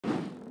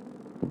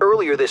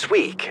Earlier this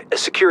week, a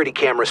security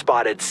camera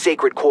spotted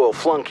Sacred Coil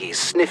flunkies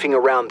sniffing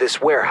around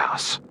this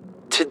warehouse.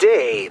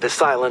 Today, the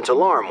silent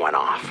alarm went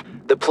off.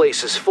 The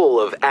place is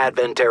full of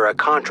Advent-era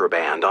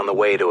contraband on the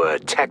way to a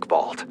tech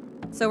vault.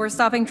 So we're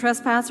stopping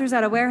trespassers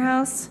at a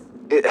warehouse?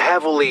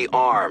 Heavily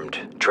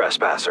armed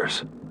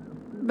trespassers.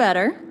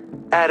 Better.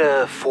 At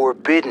a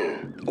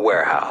forbidden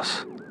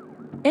warehouse.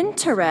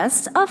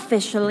 Interest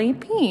officially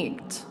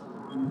peaked.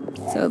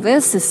 So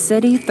this is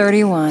City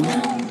 31.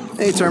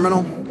 Hey,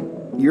 Terminal.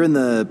 You're in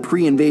the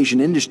pre-invasion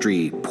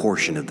industry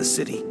portion of the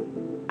city.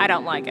 I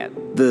don't like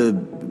it.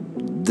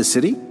 The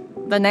city?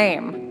 The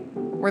name.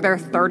 Were there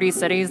 30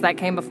 cities that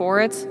came before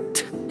it?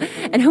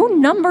 And who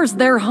numbers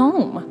their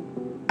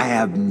home? I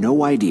have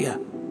no idea.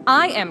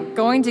 I am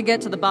going to get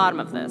to the bottom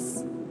of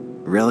this.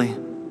 Really?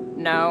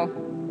 No.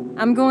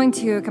 I'm going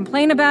to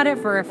complain about it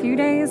for a few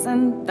days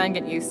and then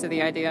get used to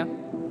the idea.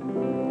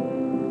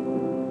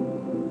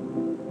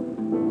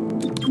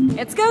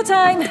 It's go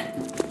time!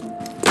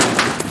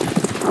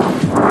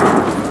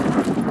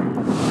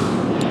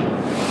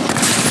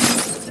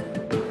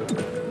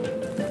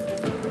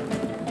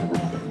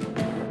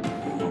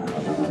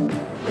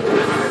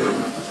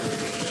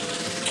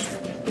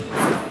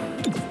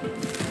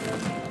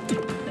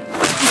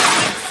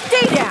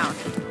 Stay down!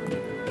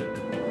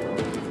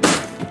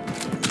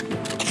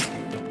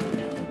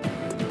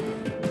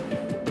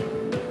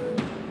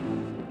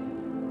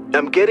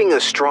 I'm getting a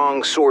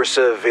strong source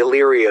of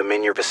Illyrium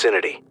in your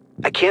vicinity.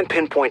 I can't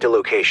pinpoint a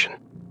location.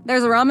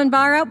 There's a ramen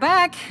bar out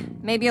back.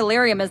 Maybe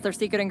Illyrium is their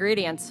secret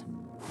ingredient.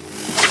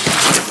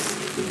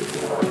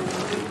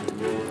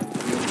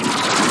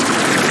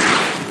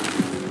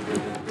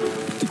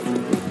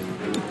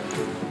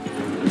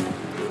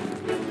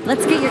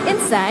 Let's get your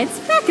insides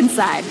back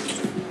inside.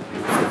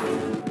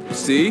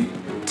 See?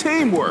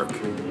 Teamwork.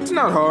 It's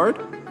not hard.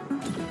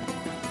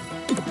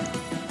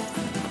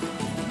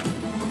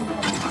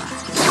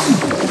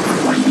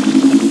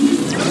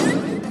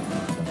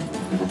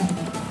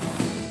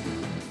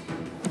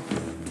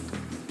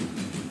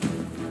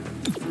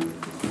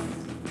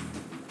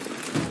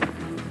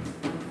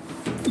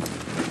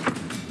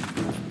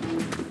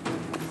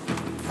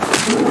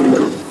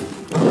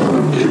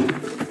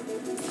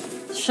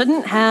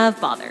 Shouldn't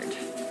have bothered.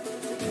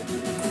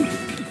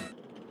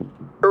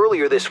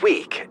 Earlier this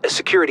week, a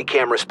security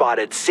camera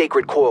spotted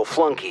Sacred Coil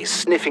flunkies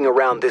sniffing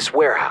around this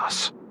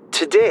warehouse.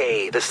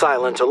 Today, the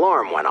silent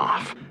alarm went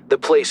off. The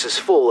place is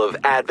full of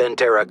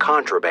Advent-era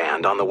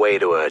contraband on the way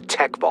to a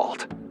tech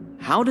vault.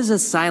 How does a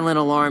silent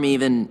alarm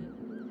even...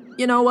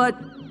 You know what?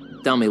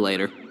 Tell me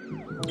later.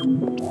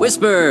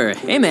 Whisper!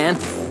 Hey, man.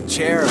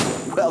 Cherub,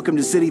 welcome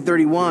to City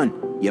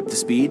 31. You up to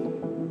speed?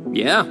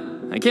 Yeah,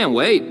 I can't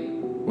wait.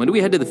 When do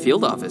we head to the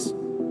field office?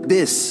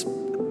 This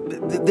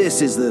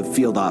is the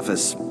field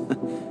office.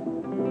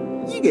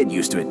 You get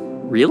used to it.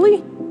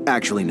 Really?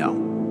 Actually,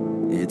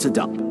 no. It's a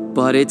dump.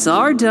 But it's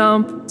our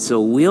dump, so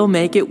we'll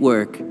make it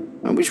work.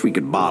 I wish we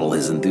could bottle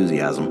his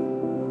enthusiasm.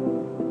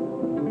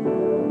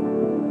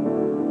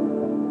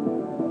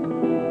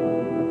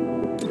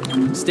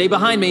 Stay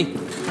behind me.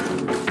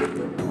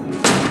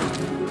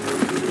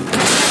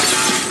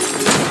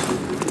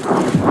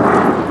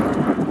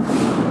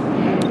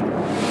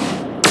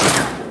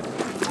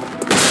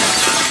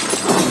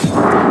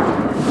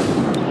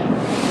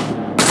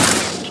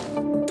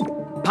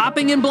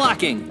 Popping and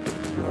blocking.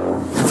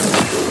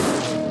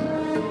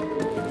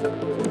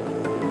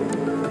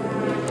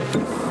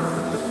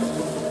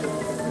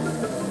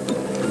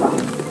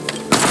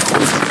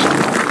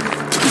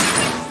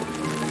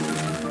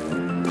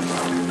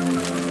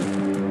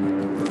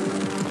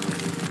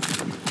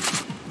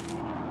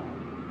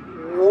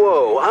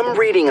 Whoa, I'm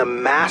reading a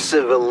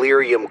massive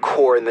Illyrium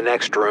core in the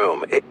next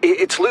room.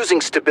 It's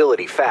losing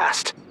stability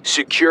fast.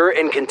 Secure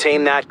and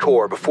contain that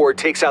core before it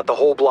takes out the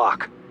whole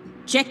block.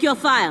 Check your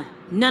file.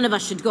 None of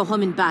us should go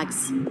home in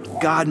bags.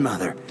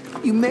 Godmother,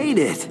 you made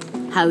it.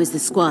 How is the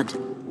squad?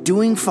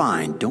 Doing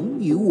fine,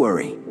 don't you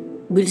worry.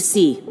 We'll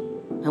see.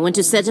 I want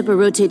to set up a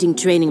rotating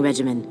training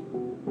regimen.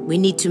 We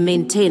need to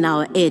maintain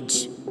our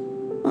edge.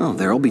 Oh,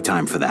 there'll be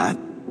time for that.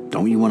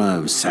 Don't you want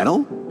to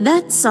settle?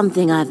 That's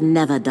something I've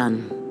never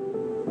done.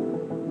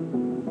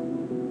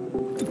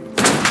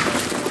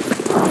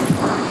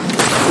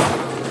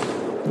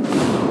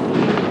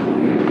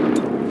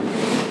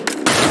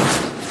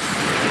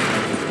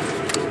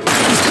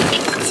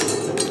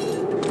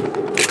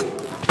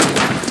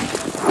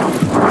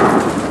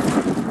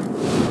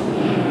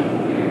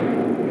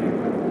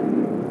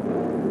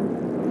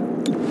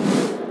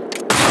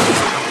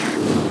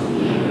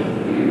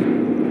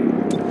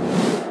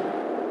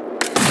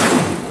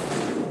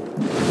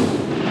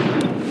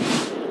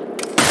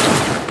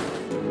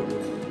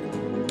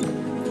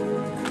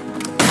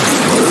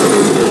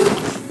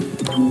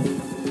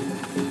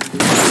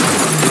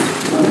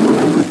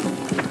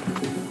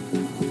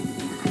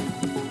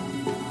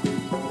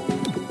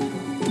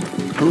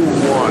 Who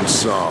wants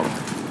some?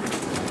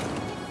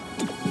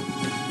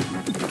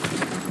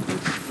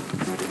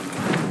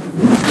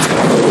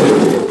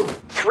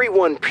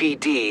 1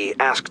 PD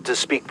asked to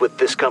speak with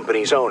this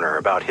company's owner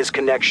about his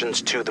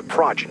connections to the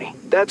progeny.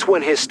 That's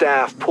when his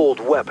staff pulled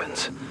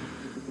weapons,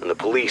 and the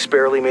police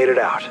barely made it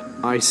out.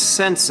 I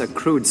sense a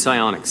crude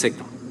psionic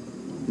signal.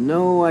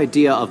 No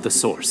idea of the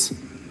source.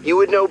 You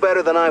would know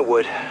better than I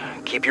would.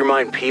 Keep your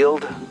mind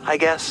peeled, I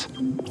guess.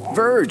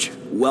 Verge,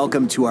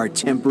 welcome to our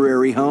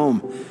temporary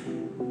home.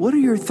 What are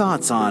your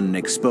thoughts on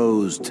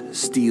exposed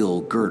steel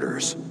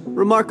girders?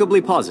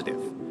 Remarkably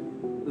positive.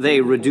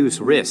 They reduce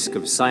risk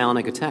of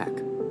psionic attack.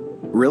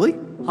 Really?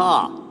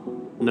 Ha!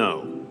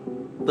 No.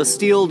 The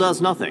steel does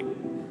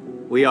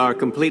nothing. We are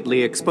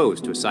completely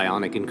exposed to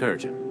psionic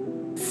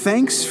incursion.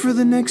 Thanks for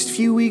the next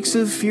few weeks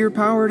of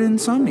fear-powered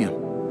insomnia.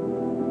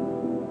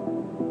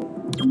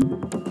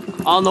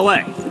 On the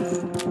way.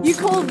 You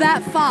called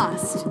that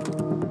fast.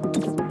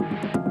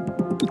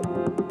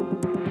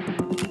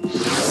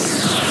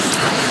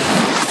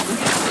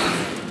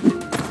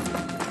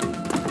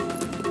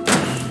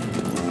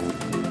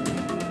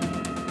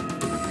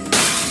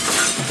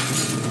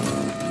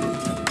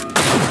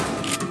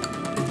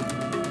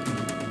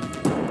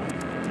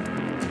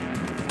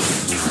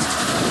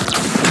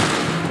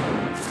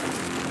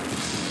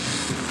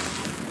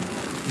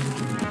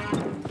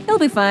 He'll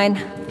be fine.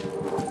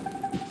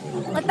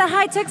 Let the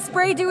high-tech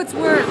spray do its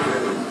work.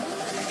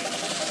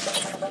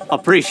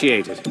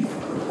 Appreciated.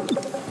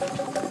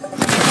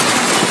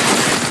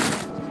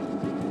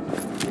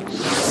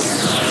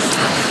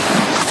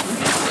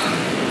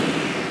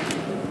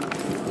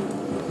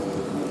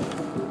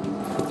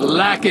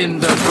 Lacking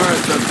the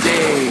birth of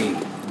day.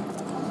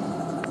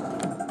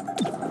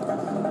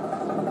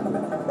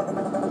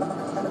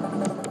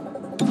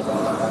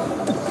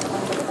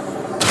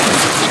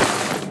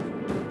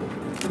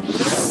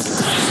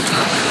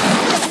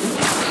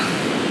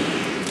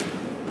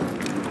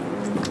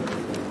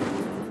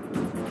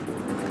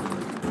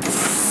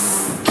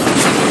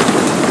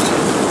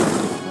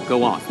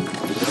 Go on.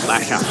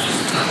 Lash out.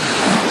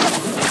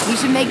 You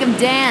should make him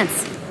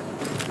dance.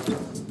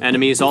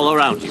 Enemies all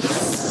around you.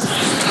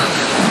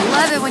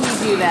 Love it when you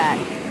do that.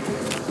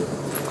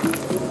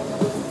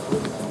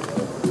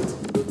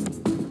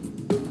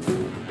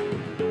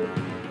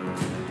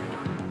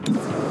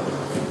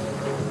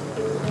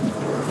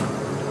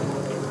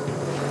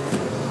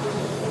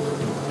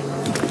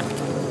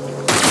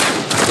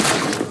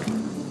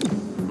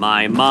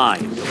 My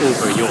mind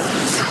over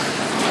yours.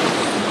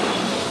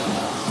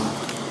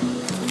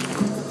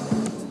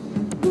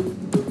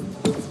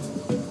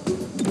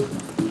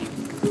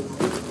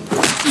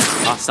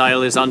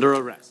 Hostile is under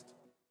arrest.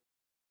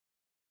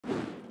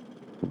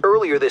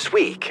 Earlier this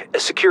week, a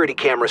security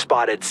camera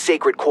spotted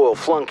sacred coil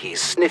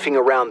flunkies sniffing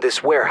around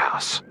this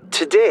warehouse.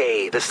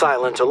 Today, the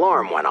silent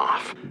alarm went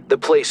off. The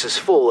place is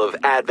full of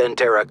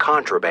Advent-era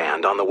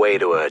contraband on the way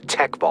to a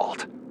tech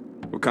vault.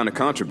 What kind of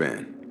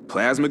contraband?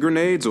 Plasma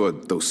grenades or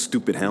those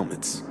stupid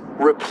helmets?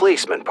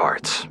 Replacement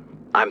parts.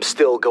 I'm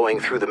still going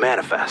through the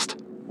manifest.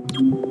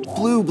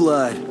 Blue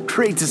blood,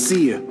 great to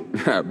see you.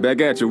 Back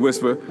at you,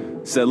 Whisper.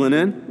 Settling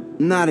in?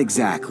 Not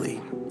exactly.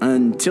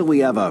 Until we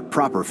have a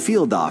proper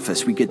field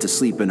office, we get to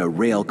sleep in a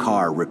rail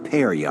car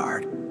repair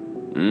yard.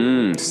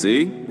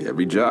 See?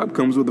 Every job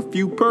comes with a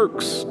few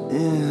perks.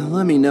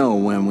 Let me know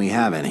when we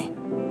have any.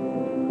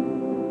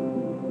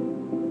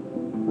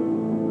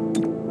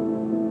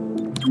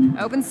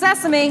 Open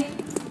sesame.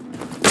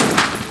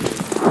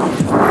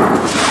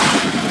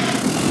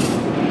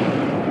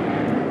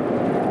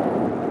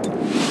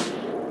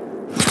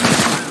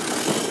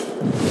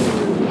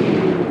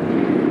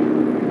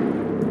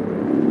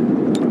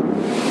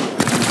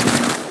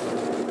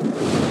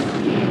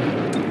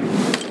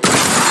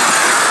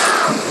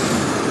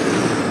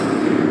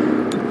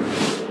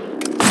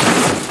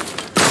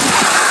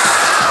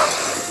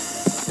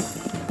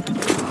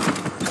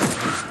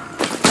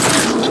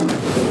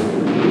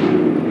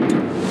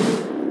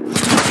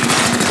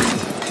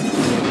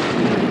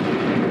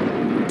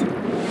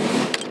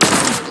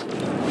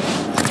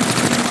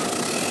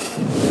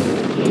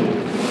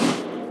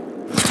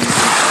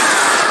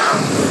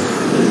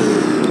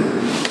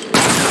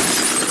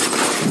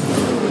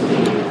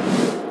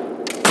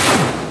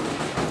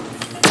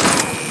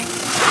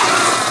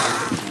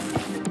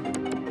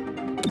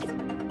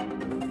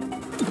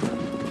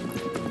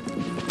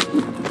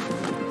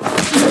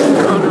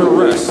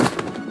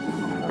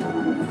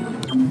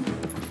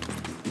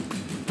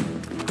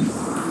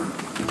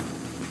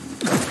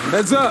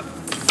 Heads up!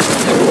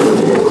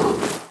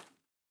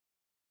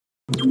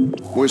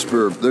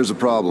 Whisper, there's a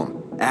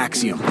problem.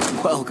 Axiom,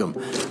 welcome.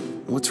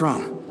 What's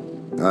wrong?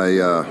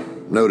 I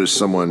noticed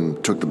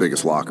someone took the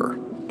biggest locker.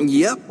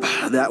 Yep,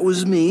 that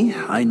was me.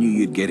 I knew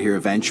you'd get here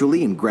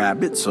eventually and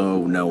grab it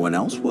so no one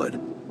else would.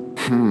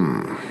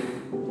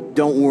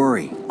 Don't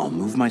worry, I'll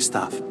move my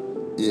stuff.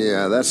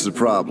 Yeah, that's the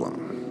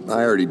problem.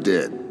 I already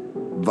did.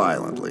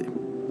 Violently.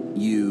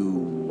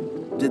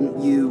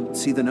 Didn't you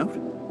see the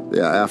note?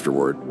 Yeah,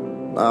 afterward.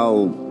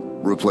 I'll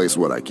replace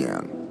what I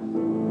can.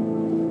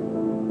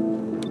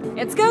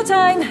 It's go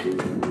time.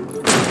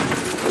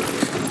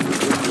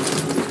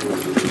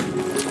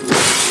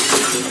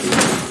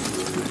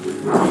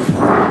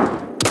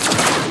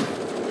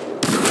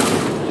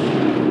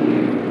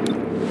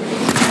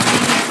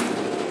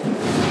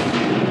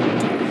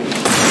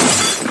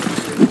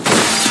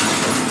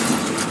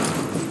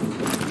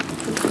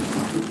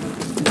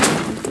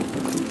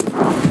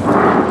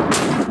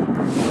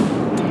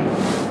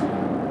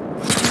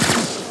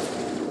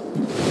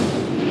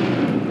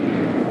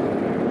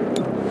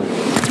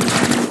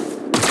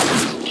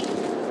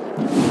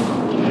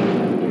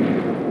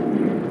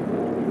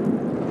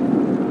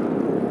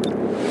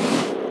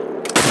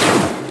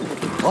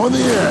 On the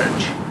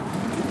edge.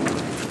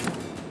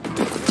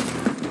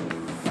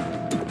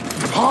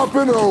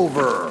 Hopping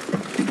over.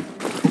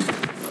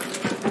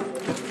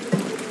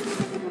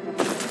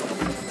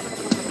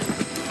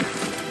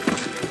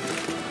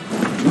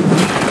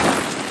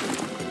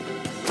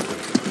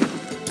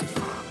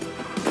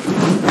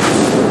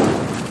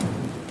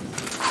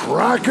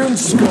 Cracking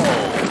skulls.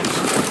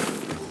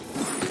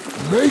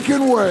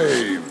 Making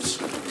waves.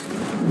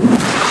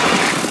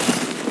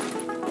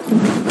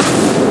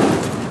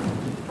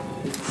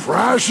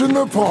 Crashing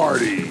the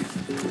party.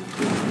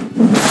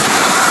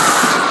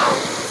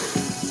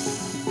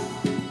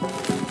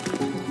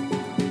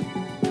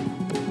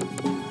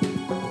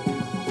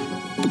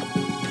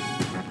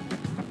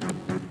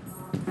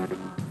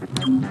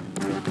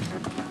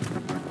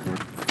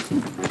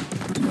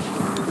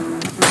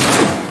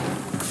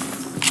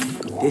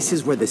 This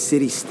is where the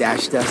city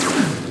stashed us?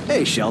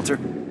 Hey, Shelter.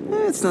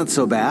 It's not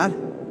so bad.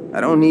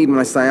 I don't need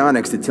my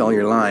psionics to tell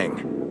you're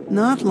lying.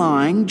 Not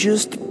lying,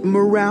 just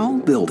morale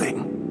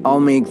building. I'll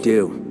make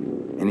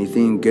do.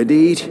 Anything good to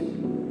eat?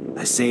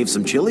 I saved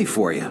some chili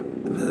for you.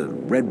 The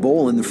Red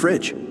Bull in the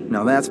fridge.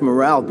 Now that's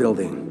morale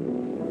building.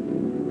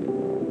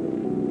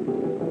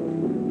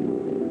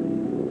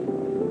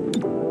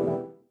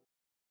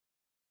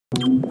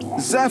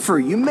 Zephyr,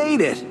 you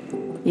made it!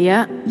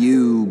 Yeah.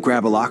 You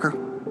grab a locker?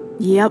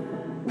 Yep.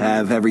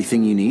 Have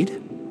everything you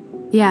need?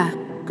 Yeah.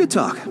 Good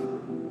talk.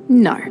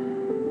 No.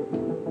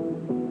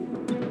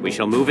 We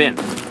shall move in.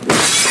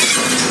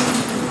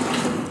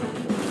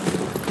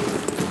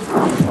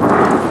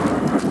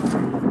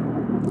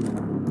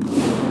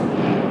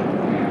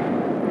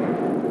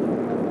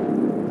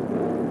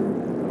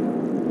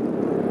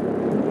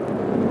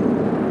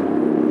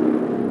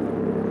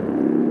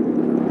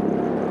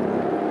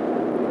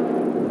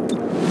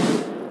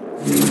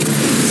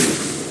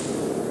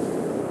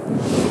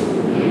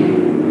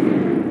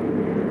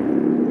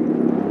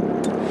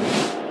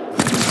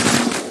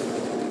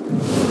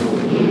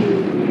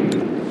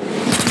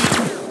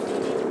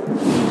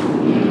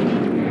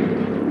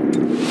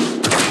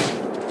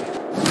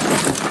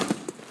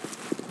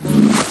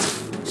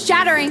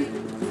 Shattering.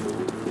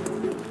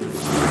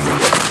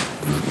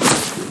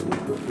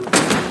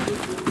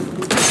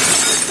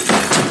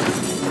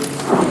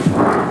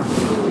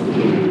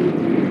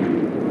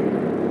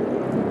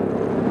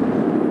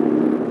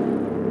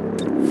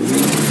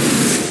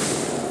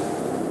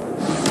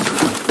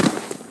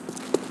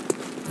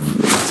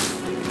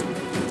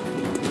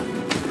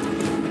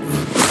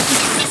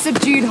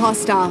 Subdued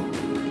hostile.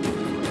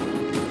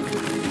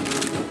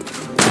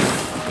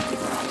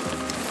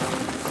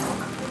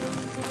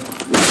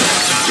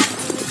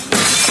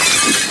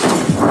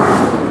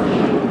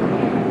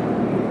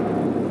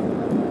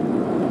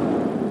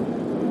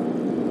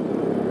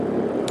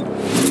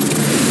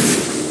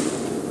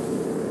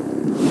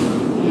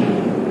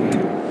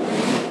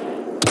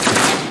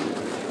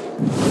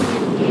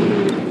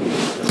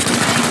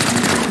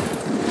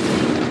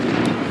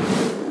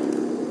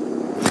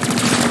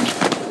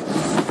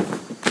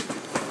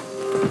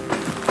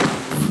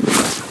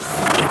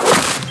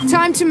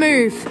 Time to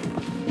move.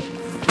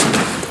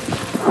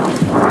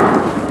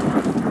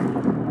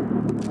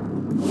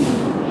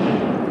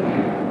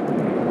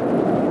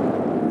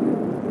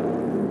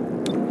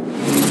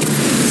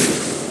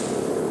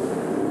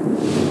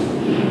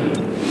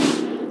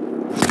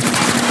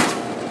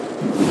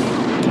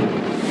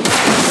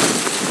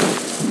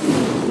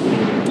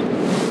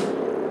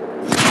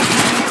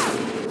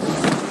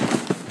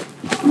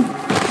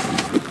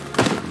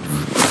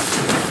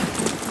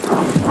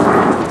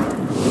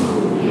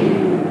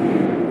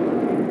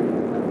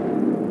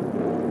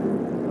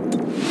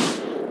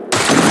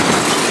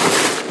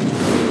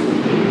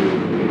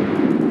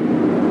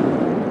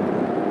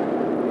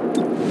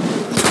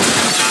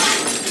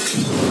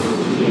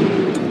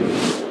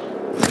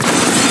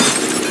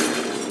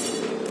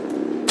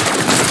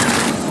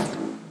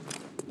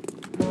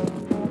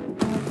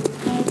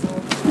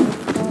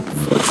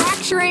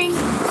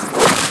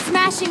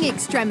 Smashing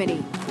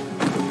extremity.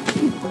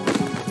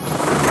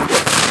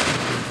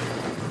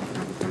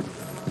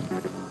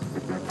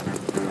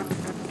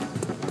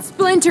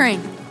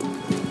 Splintering.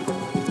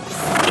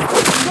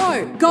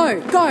 Go,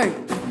 go, go.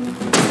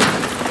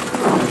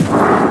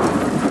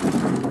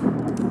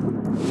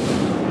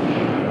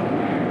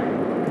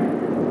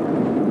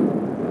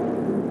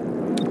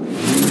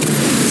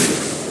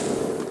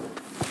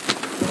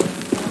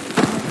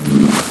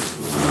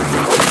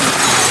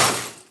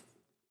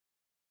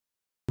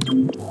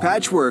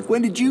 Patchwork,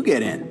 when did you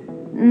get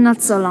in?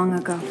 Not so long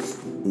ago.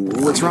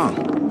 What's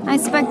wrong? I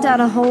spec'd out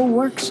a whole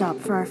workshop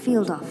for our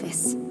field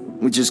office.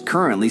 Which is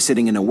currently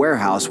sitting in a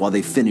warehouse while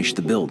they finish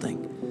the building.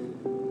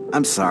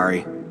 I'm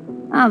sorry.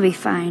 I'll be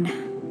fine.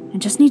 I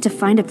just need to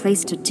find a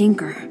place to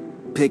tinker.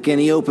 Pick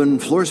any open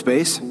floor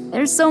space.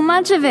 There's so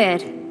much of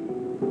it.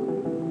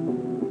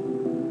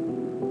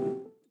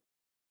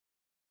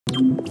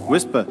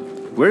 Whisper,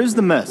 where is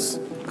the mess?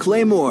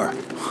 Claymore.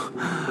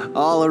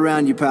 All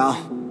around you,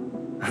 pal.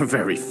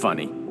 Very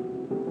funny.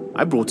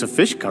 I brought a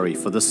fish curry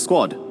for the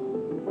squad.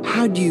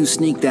 How'd you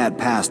sneak that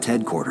past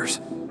headquarters?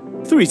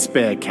 3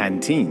 spare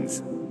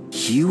canteens.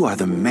 You are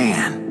the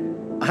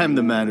man. I'm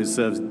the man who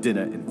serves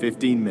dinner in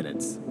 15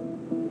 minutes.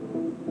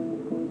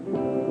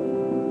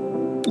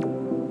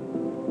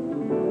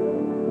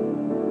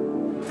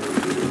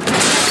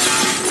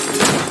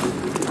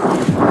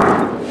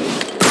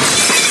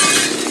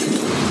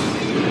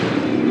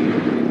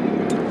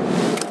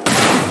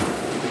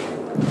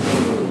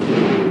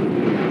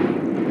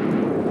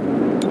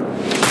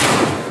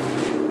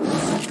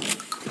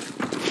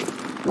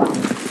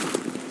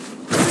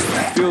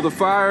 Feel the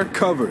fire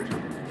covered.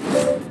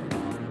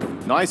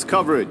 Nice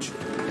coverage.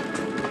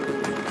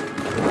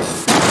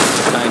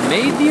 I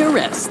made the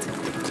arrest.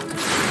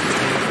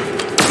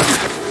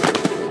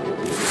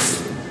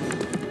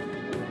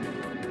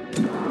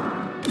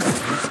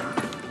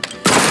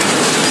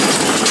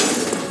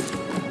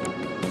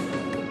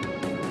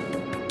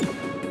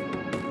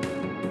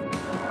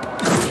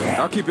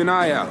 I'll keep an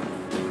eye out.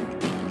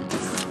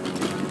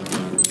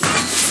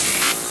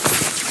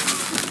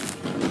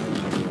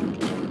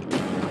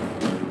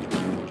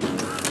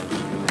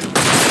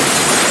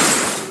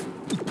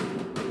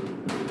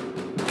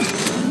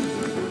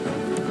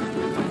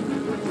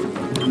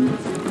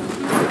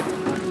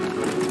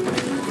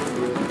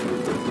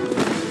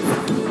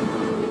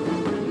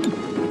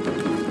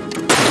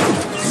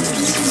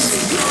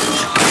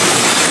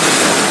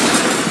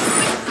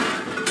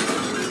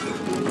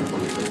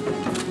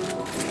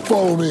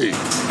 Follow me.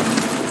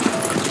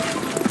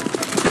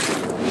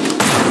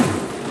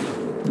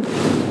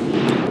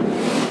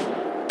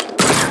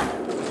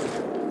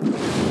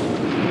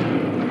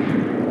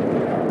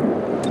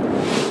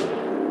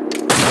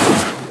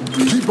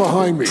 Keep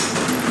behind me.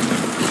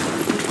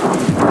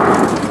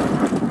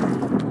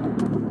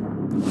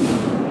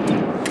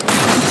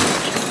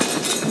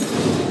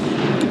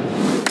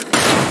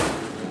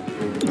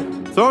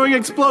 Throwing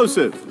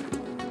explosive.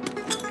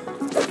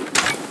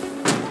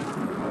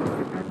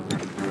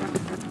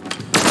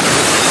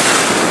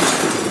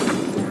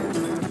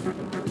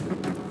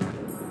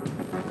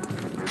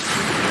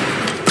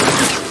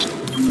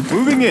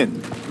 Moving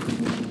in.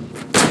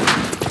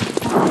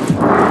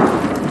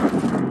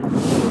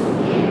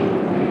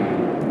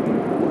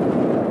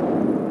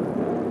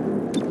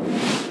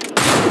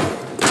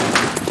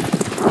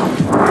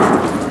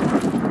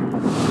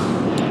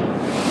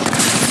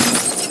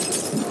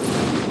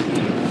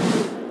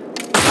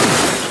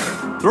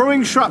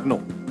 Throwing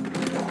shrapnel.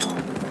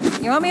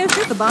 You want me to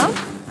shoot the bomb?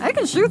 I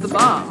can shoot the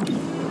bomb.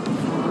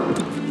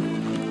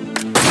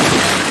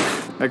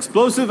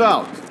 Explosive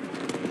out.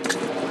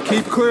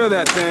 Keep clear of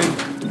that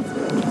thing.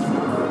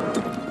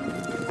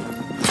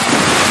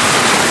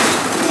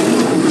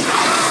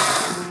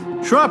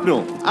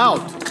 Shrapnel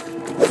out.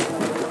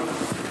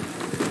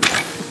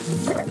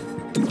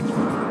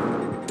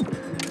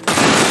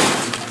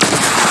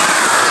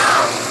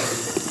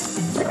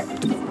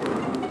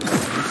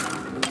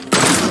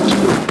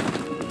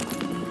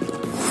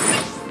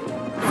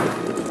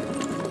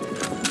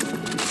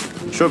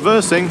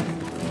 Traversing.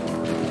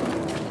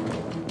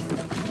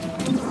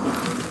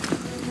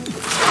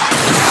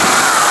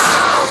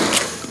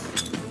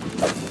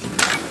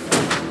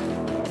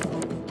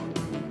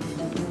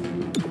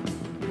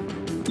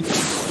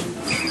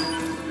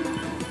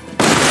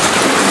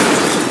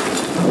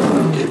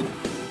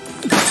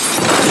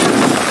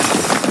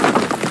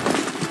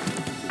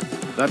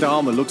 That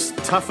armor looks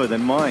tougher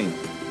than mine.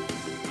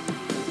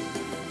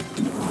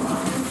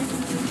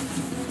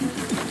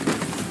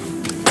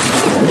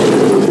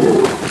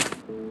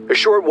 A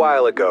short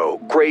while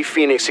ago, Grey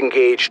Phoenix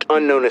engaged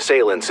unknown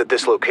assailants at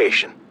this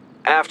location.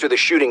 After the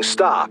shooting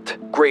stopped,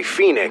 Grey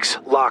Phoenix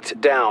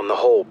locked down the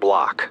whole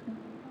block.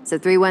 So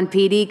 3-1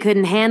 PD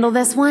couldn't handle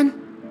this one?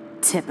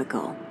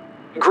 Typical.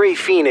 Grey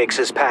Phoenix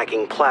is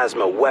packing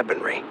plasma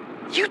weaponry.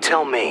 You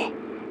tell me.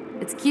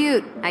 It's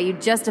cute how you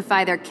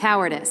justify their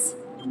cowardice.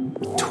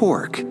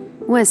 Torque.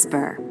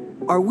 Whisper.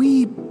 Are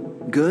we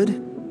good?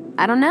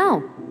 I don't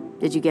know.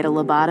 Did you get a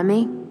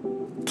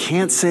lobotomy?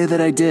 Can't say that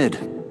I did.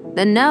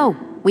 Then no,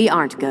 we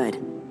aren't good.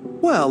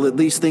 Well, at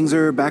least things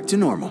are back to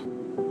normal.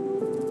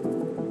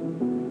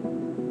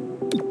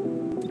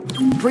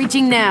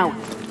 Breaching now.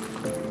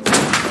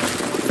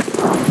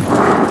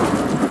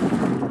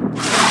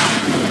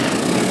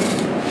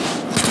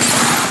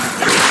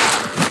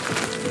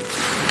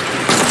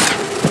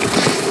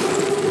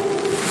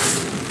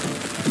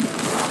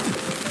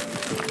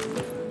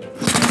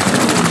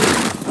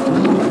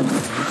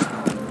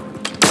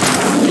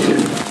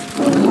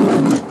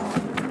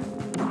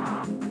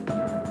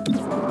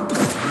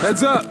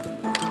 Heads up!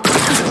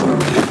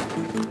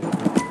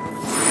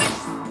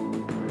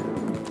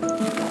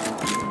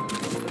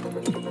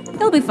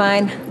 He'll be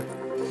fine.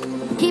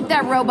 Keep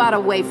that robot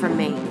away from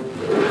me.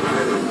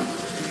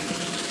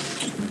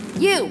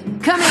 You,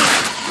 come here!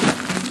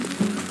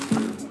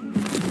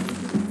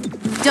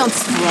 Don't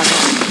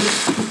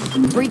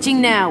struggle.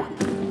 Breaching now.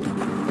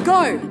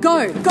 Go,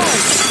 go, go!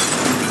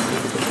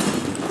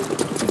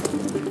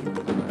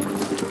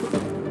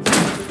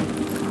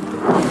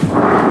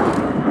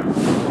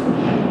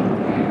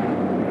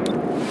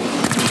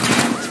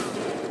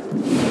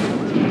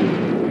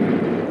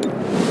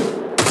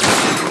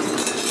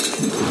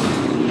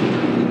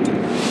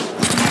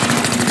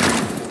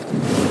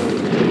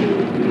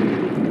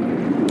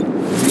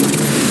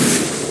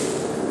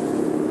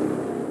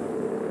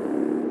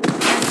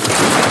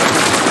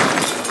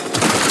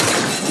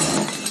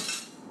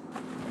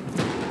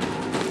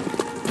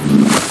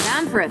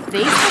 Time for a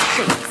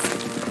face-to-face.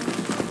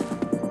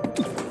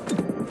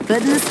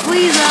 Putting the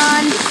squeeze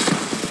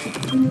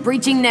on.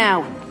 Breaching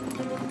now.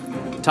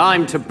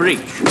 Time to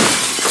breach.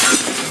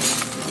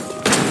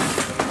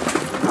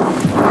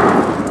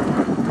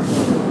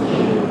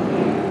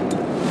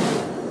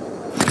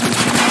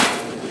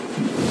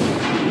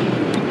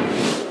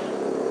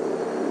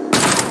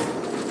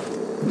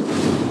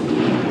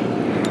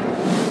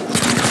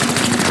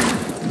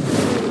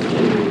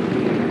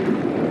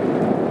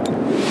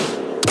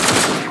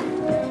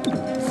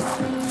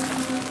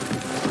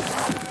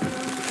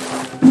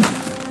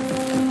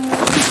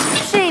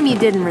 Shame you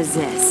didn't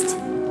resist.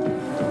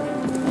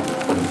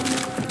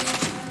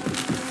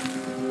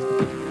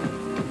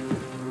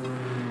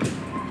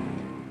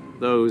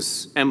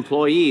 Those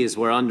employees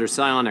were under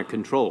psionic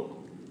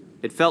control.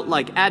 It felt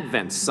like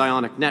Advent's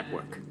psionic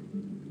network.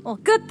 Well,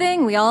 good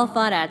thing we all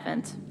fought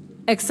Advent.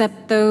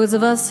 Except those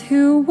of us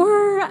who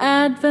were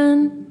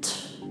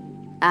Advent.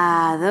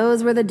 Ah,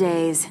 those were the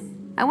days.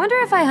 I wonder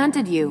if I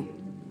hunted you.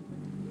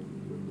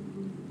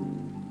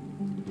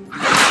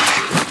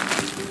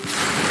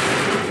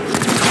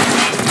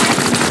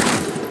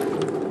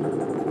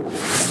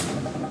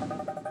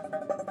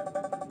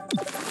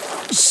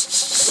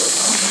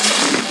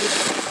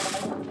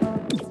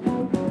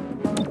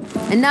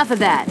 Enough of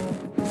that.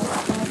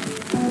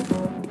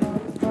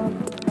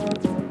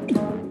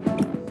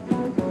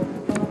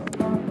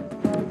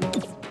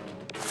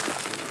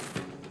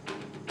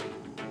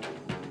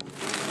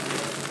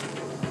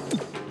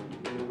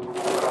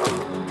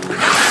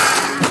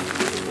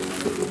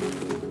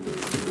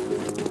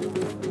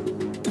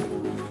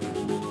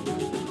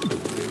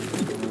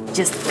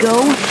 Just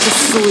go to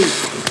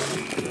sleep.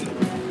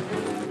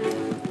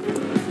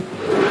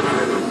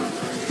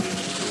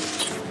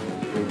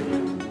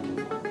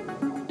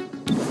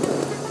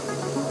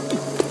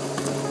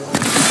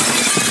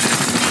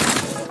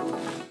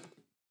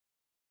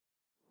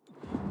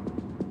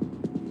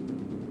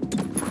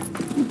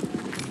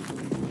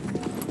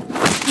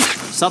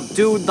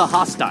 Subdued the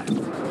hostile.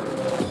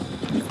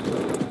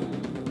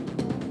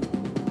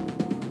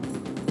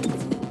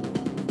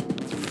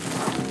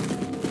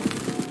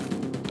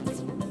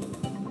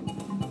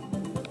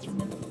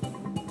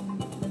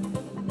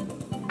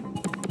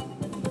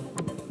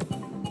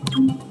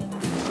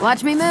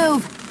 Watch me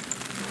move.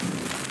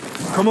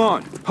 Come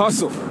on,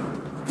 hustle.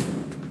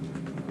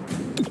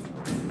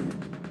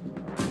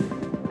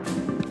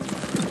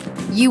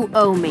 You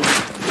owe me.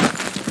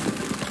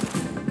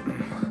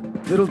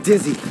 Little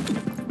dizzy.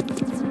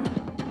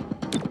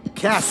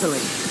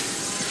 Castling.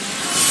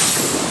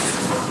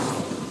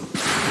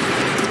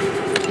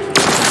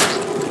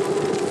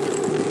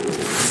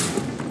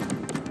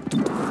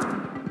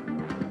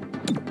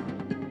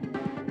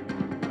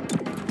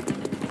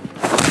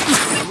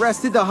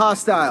 Arrested the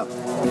hostile.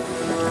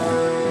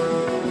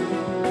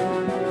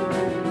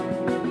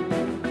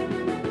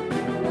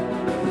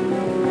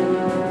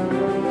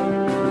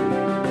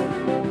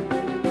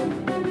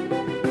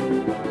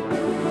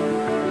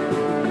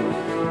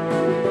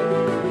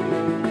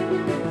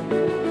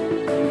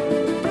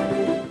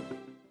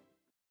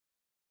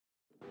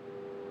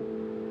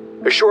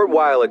 A short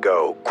while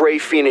ago, Grey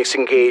Phoenix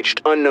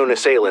engaged unknown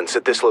assailants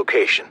at this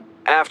location.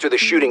 After the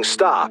shooting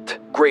stopped,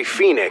 Grey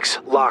Phoenix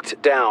locked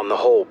down the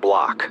whole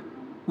block.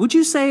 Would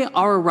you say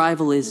our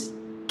arrival is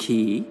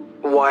key?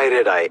 Why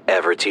did I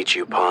ever teach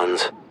you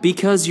puns?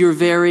 Because you're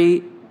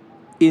very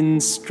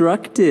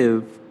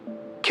instructive.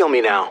 Kill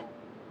me now.